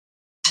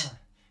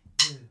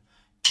Hey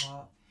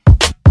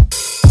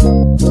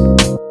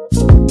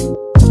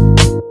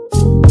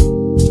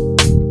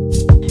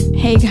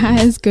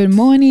guys, good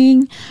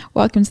morning.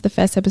 Welcome to the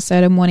first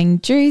episode of Morning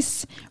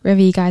Juice.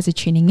 Wherever you guys are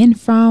tuning in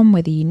from,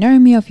 whether you know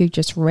me or if you've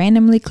just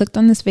randomly clicked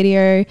on this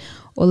video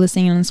or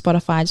listening on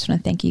Spotify, I just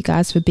want to thank you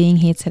guys for being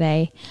here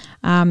today.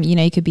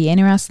 You could be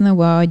anywhere else in the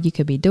world, you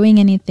could be doing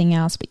anything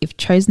else, but you've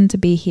chosen to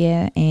be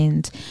here,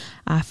 and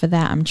for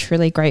that I'm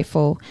truly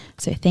grateful.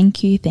 So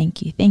thank you.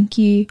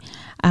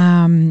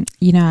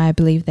 I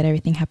believe that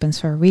everything happens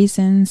for a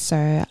reason,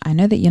 so I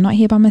know that you're not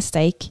here by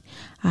mistake,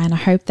 and I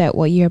hope that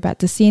what you're about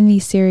to see in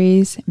these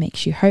series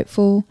makes you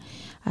hopeful,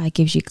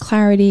 gives you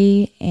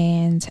clarity,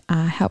 and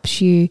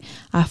helps you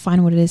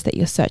find what it is that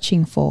you're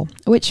searching for,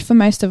 which for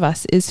most of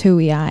us is who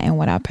we are and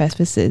what our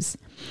purpose is.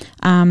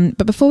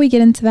 But before we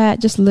get into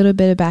that, just a little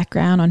bit of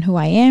background on who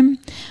I am.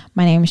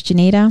 My name is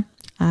Janita,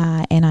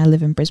 and I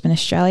live in Brisbane,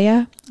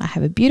 Australia. I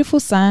have a beautiful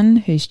son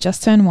who's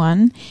just turned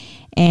 1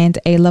 and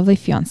a lovely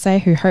fiance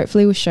who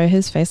hopefully will show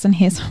his face on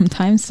here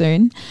sometime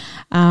soon.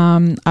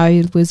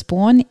 I was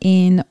born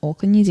in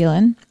Auckland, New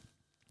Zealand.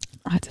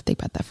 I had to think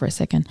about that for a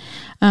second.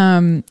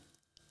 I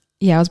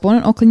was born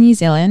in Auckland, New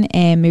Zealand,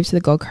 and moved to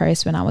the Gold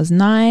Coast when I was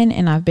 9,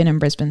 and I've been in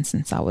Brisbane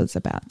since I was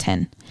about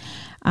 10.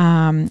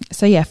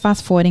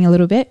 Fast forwarding a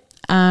little bit,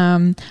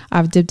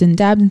 I've dipped and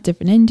dabbed in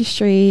different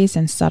industries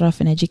and started off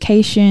in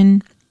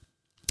education,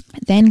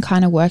 then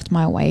kind of worked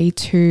my way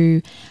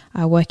to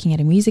working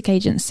at a music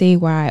agency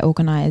where I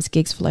organise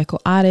gigs for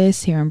local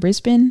artists here in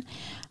Brisbane,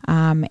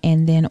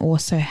 and then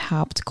also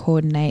helped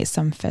coordinate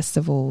some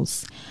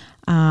festivals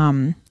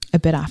a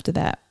bit after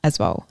that as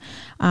well.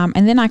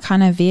 And then I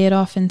kind of veered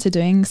off into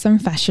doing some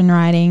fashion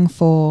writing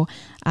for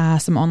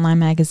some online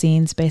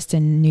magazines based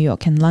in New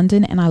York and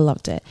London, and I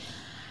loved it.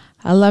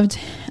 I loved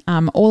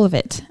all of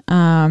it,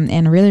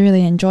 and really,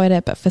 really enjoyed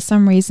it. But for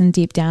some reason,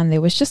 deep down,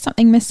 there was just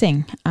something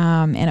missing,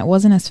 and it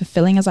wasn't as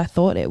fulfilling as I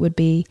thought it would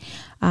be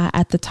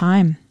at the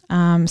time.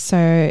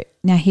 So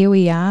now here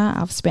we are.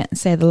 I've spent,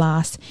 say, the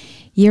last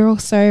year or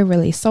so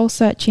really soul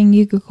searching,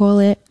 you could call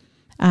it.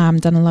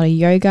 Done a lot of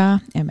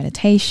yoga and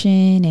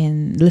meditation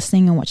and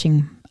listening and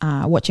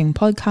watching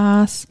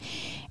podcasts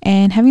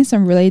and having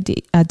some really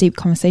deep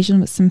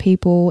conversations with some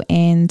people.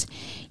 And,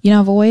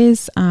 I've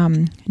always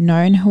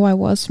known who I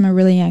was from a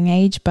really young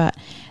age, but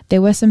there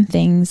were some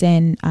things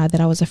that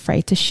I was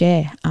afraid to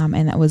share.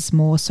 And that was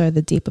more so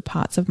the deeper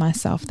parts of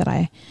myself that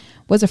I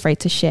was afraid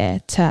to share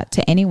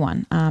to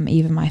anyone,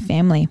 even my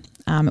family.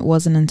 It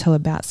wasn't until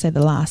about, say,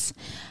 the last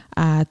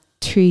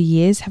 2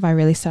 years have I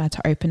really started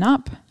to open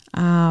up.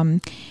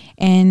 And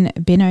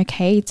been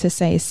okay to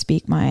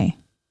speak my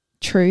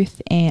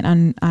truth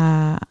and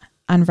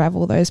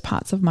unravel those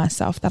parts of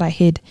myself that I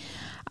hid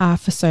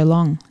for so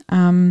long.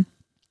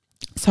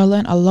 So I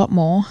learned a lot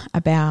more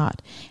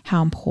about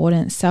how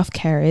important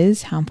self-care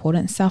is, how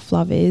important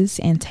self-love is,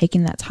 and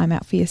taking that time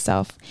out for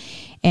yourself.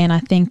 And I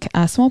think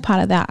a small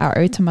part of that I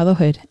owe to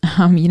motherhood.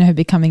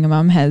 Becoming a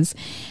mum has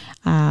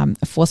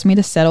forced me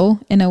to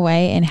settle in a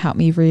way and helped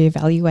me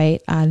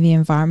reevaluate the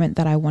environment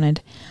that I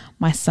wanted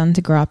my son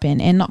to grow up in,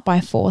 and not by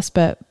force,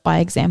 but by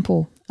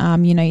example.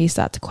 You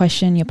start to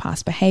question your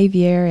past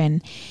behavior,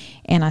 and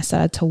I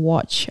started to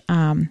watch,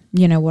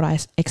 what I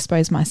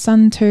exposed my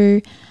son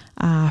to,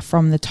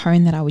 from the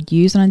tone that I would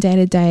use on a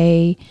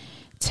day-to-day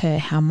to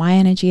how my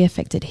energy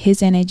affected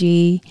his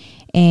energy.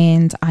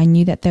 And I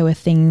knew that there were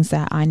things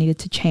that I needed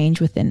to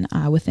change within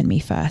me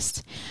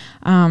first.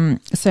 And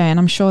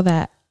I'm sure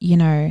that,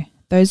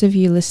 those of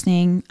you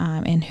listening,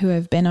 and who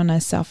have been on a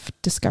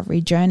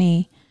self-discovery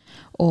journey,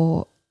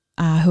 or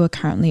who are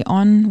currently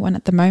on one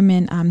at the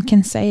moment,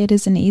 can say it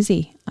isn't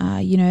easy.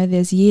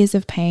 There's years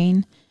of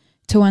pain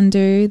to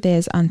undo.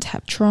 There's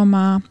untapped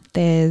trauma.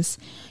 There's,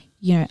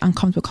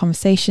 uncomfortable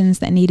conversations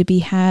that need to be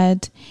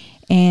had.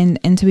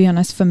 And to be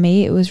honest, for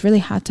me, it was really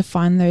hard to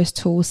find those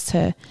tools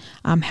to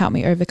help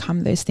me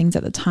overcome those things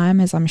at the time,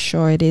 as I'm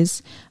sure it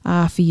is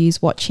for you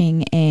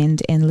watching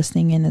and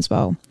listening in as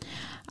well,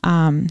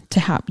 to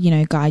help,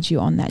 guide you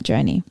on that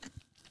journey.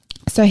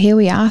 So here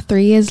we are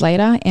 3 years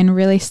later and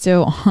really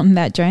still on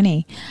that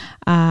journey.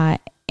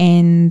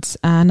 And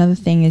another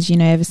thing is,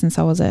 ever since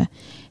I was a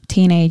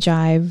teenager,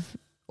 I've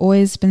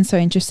always been so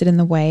interested in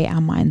the way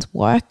our minds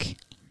work,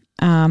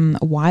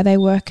 why they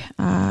work,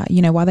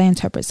 why they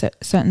interpret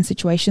certain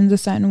situations a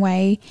certain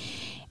way.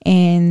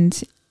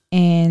 And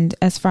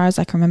as far as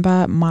I can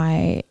remember,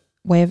 my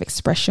way of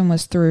expression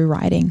was through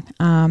writing,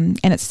 and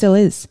it still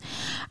is.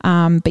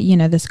 But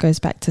this goes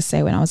back to,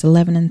 say, when I was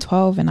 11 and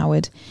 12, and I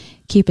would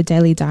keep a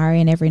daily diary,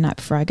 and every night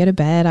before I go to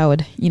bed, I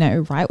would,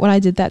 write what I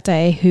did that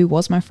day, who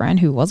was my friend,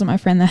 who wasn't my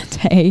friend that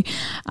day.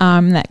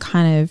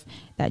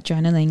 That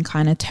journaling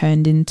kind of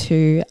turned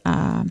into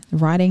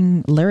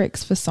writing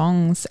lyrics for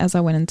songs as I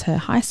went into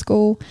high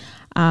school,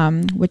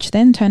 which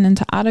then turned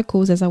into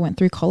articles as I went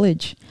through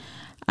college.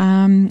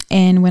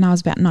 And when I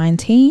was about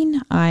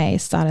 19, I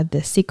started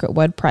the secret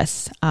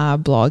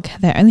WordPress blog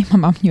that only my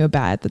mum knew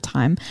about at the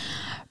time.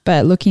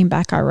 But looking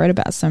back, I wrote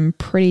about some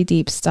pretty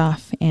deep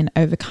stuff and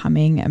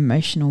overcoming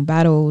emotional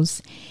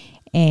battles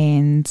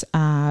and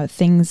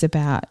things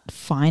about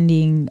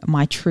finding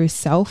my true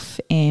self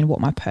and what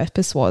my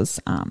purpose was,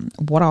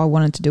 what I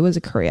wanted to do as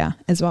a career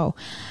as well.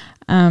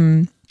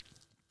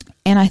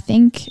 And I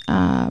think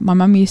my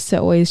mum used to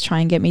always try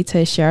and get me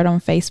to share it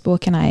on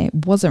Facebook, and I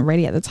wasn't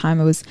ready at the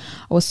time. I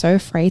was so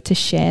afraid to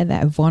share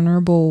that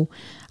vulnerable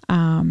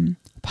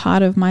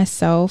part of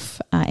myself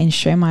and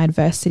show my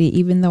adversity,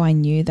 even though I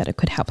knew that it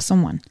could help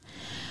someone.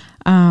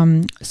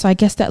 So I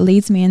guess that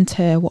leads me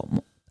into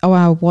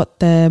what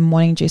the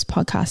Morning Juice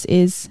podcast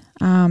is.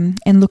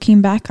 And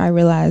looking back, I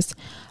realized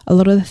a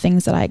lot of the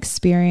things that I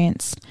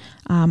experienced,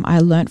 I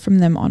learned from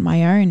them on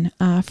my own,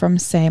 from,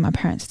 say, my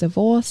parents'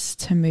 divorce,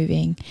 to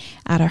moving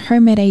out of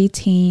home at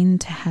 18,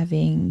 to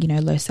having,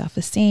 low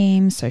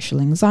self-esteem,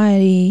 social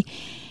anxiety.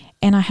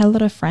 And I had a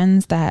lot of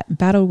friends that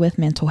battled with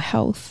mental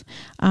health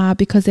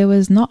because there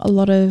was not a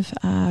lot of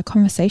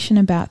conversation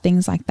about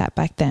things like that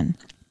back then.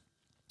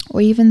 Or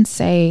even,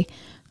 say,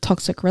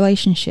 toxic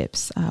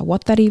relationships,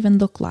 what that even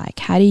looked like,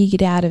 how do you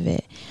get out of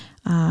it?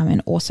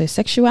 And also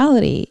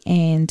sexuality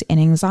and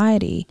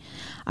anxiety.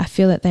 I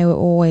feel that they were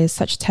always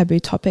such taboo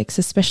topics,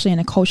 especially in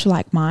a culture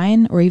like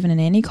mine, or even in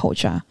any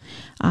culture.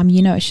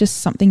 It's just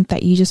something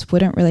that you just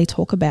wouldn't really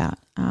talk about,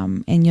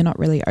 and you're not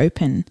really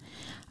open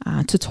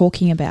to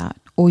talking about,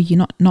 or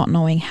you're not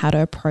knowing how to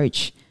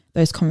approach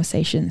those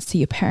conversations to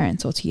your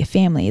parents or to your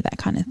family, that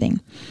kind of thing.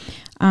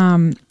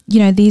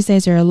 These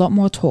days there are a lot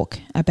more talk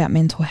about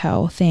mental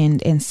health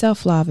and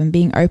self-love and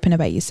being open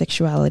about your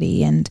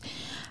sexuality. And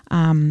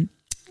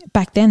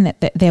back then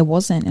that there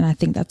wasn't. And I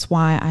think that's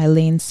why I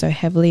leaned so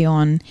heavily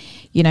on,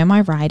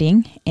 my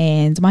writing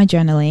and my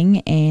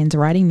journaling and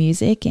writing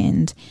music.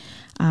 And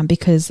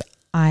because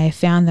I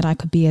found that I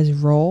could be as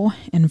raw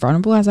and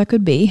vulnerable as I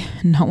could be.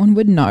 No one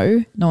would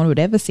know. No one would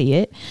ever see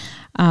it.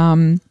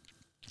 And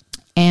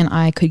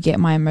I could get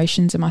my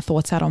emotions and my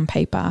thoughts out on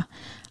paper,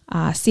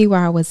 see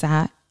where I was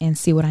at, and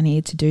see what I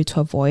needed to do to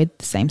avoid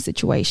the same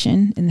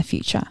situation in the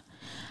future,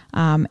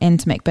 and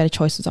to make better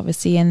choices,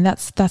 obviously. And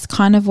that's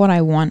kind of what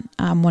I want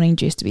Morning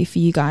Juice to be for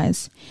you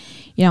guys.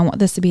 I want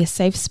this to be a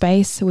safe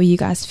space where you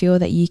guys feel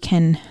that you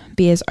can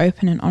be as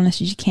open and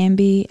honest as you can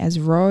be, as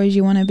raw as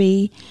you want to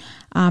be.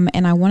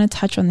 And I want to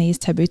touch on these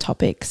taboo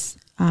topics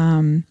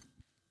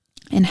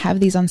and have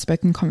these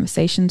unspoken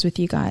conversations with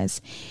you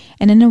guys,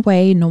 and in a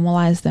way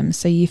normalize them,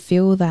 so you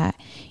feel that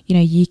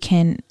you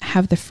can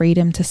have the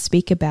freedom to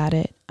speak about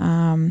it,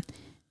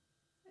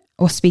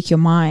 or speak your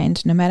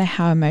mind, no matter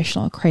how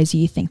emotional or crazy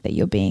you think that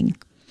you're being.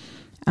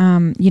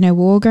 We're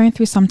all going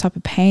through some type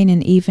of pain,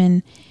 and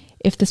even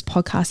if this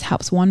podcast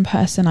helps one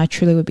person, I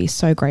truly would be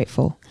so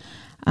grateful.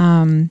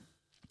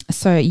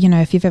 So,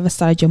 if you've ever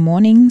started your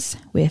mornings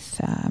with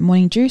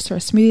morning juice or a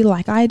smoothie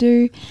like I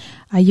do,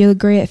 you'll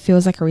agree it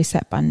feels like a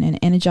reset button, and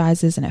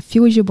energizes, and it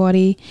fuels your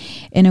body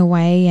in a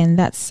way. And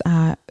that's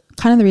kind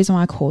of the reason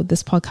why I called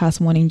this podcast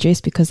Morning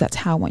Juice, because that's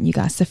how I want you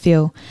guys to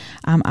feel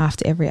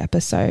after every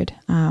episode.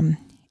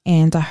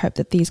 And I hope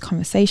that these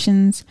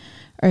conversations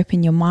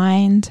open your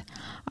mind.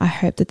 I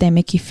hope that they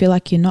make you feel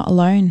like you're not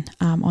alone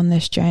on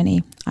this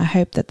journey. I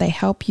hope that they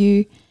help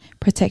you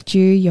protect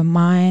your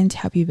mind,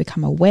 help you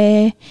become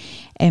aware,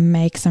 and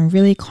make some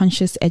really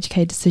conscious,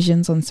 educated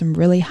decisions on some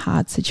really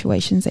hard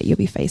situations that you'll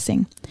be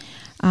facing.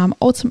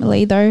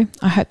 Ultimately, though,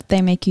 I hope that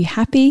they make you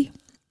happy.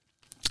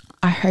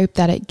 I hope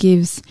that it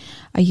gives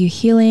you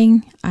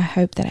healing. I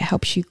hope that it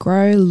helps you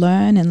grow,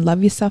 learn, and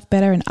love yourself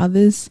better and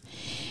others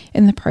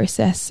in the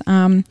process.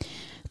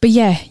 But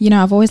yeah,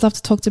 I've always loved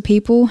to talk to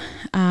people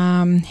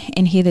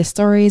and hear their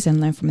stories and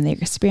learn from their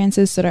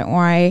experiences. So don't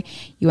worry,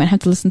 you won't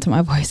have to listen to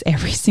my voice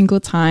every single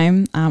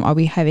time. I'll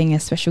be having a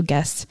special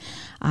guest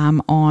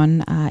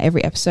on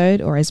every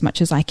episode, or as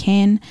much as I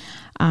can.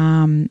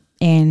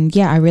 And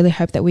yeah, I really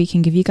hope that we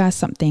can give you guys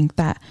something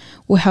that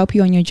will help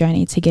you on your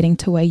journey to getting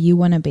to where you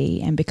want to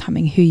be and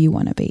becoming who you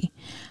want to be.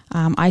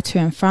 I too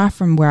am far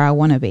from where I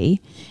want to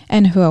be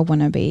and who I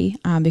want to be,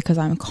 because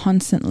I'm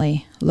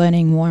constantly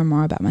learning more and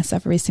more about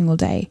myself every single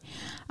day.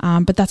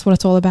 But that's what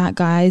it's all about,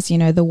 guys.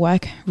 The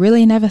work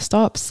really never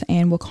stops,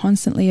 and we're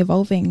constantly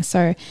evolving.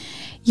 So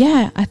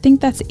yeah, I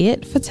think that's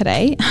it for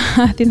today.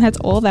 I think that's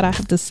all that I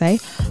have to say.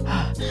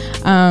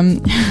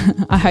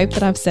 I hope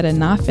that I've said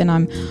enough, and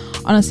I'm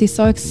honestly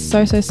so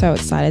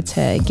excited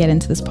to get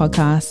into this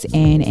podcast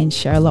and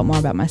share a lot more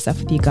about myself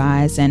with you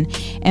guys, and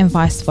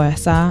vice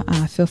versa.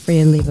 Feel free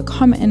to leave a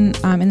comment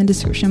in the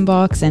description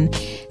box and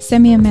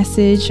send me a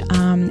message,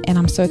 and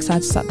I'm so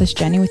excited to start this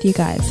journey with you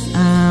guys.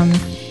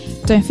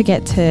 Don't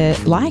forget to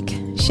like,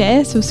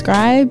 share,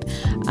 subscribe,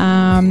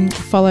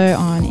 follow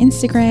on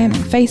Instagram and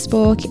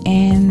Facebook,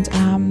 and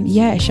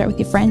share it with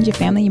your friends, your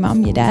family, your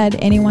mum, your dad,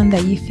 anyone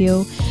that you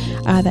feel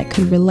that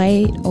could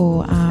relate,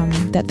 or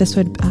that this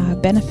would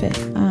benefit.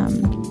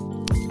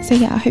 So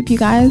yeah, I hope you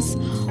guys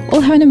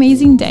all have an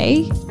amazing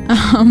day.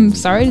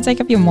 Sorry to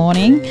take up your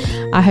morning.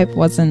 I hope it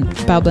wasn't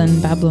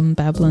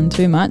babbling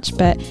too much,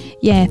 but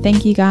yeah,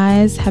 thank you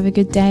guys. Have a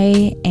good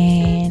day,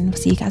 and we'll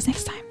see you guys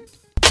next time.